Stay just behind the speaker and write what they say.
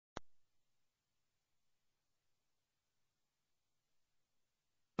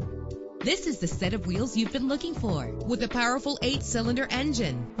This is the set of wheels you've been looking for, with a powerful 8-cylinder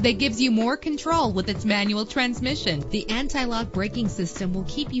engine that gives you more control with its manual transmission. The anti-lock braking system will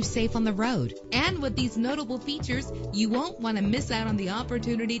keep you safe on the road. And with these notable features, you won't want to miss out on the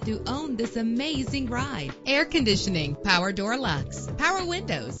opportunity to own this amazing ride. Air conditioning, power door locks, power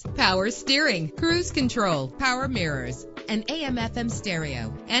windows, power steering, cruise control, power mirrors, an AM/FM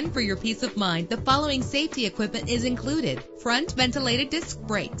stereo. And for your peace of mind, the following safety equipment is included: front ventilated disc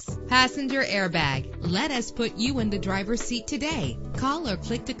brakes, passenger airbag. Let us put you in the driver's seat today. Call or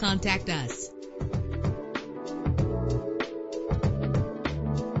click to contact us.